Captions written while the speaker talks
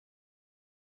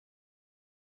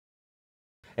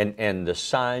And the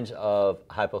signs of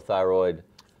hypothyroid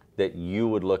that you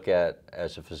would look at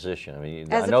as a physician. I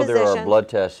mean, I know there are blood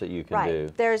tests that you can do.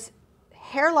 There's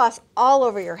hair loss all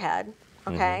over your head,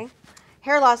 okay?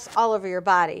 Hair loss all over your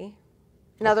body.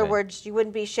 In other words, you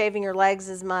wouldn't be shaving your legs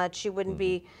as much. You wouldn't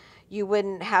be, you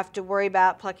wouldn't have to worry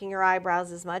about plucking your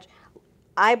eyebrows as much.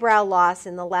 Eyebrow loss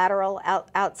in the lateral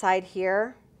outside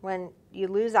here, when you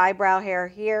lose eyebrow hair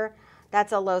here,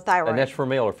 that's a low thyroid. And that's for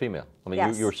male or female? I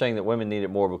mean, you were saying that women need it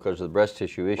more because of the breast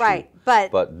tissue issue. Right,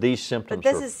 but these symptoms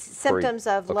But this is symptoms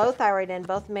of low thyroid in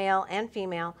both male and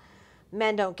female.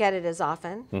 Men don't get it as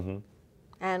often.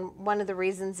 And one of the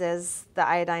reasons is the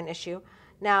iodine issue.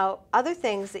 Now, other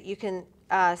things that you can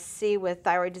see with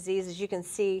thyroid disease is you can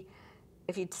see,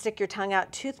 if you stick your tongue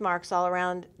out, tooth marks all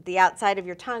around the outside of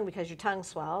your tongue because your tongue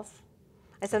swells.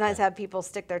 I sometimes have people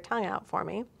stick their tongue out for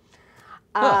me.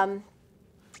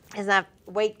 Is that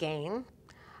weight gain,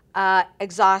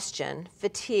 exhaustion,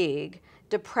 fatigue,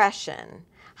 depression,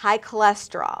 high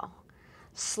cholesterol,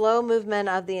 slow movement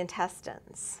of the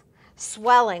intestines,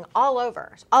 swelling all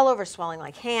over swelling,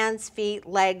 like hands, feet,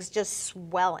 legs, just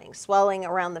swelling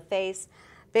around the face,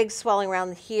 big swelling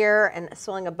around here and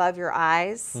swelling above your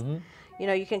eyes. You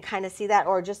know, you can kind of see that,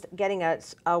 or just getting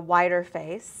a wider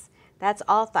face. That's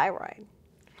all thyroid.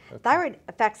 Thyroid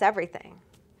affects everything.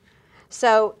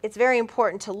 So it's very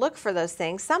important to look for those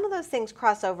things. Some of those things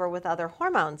cross over with other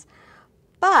hormones.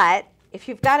 But if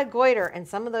you've got a goiter and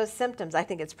some of those symptoms, I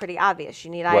think it's pretty obvious.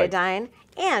 You need iodine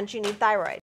and you need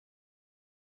thyroid.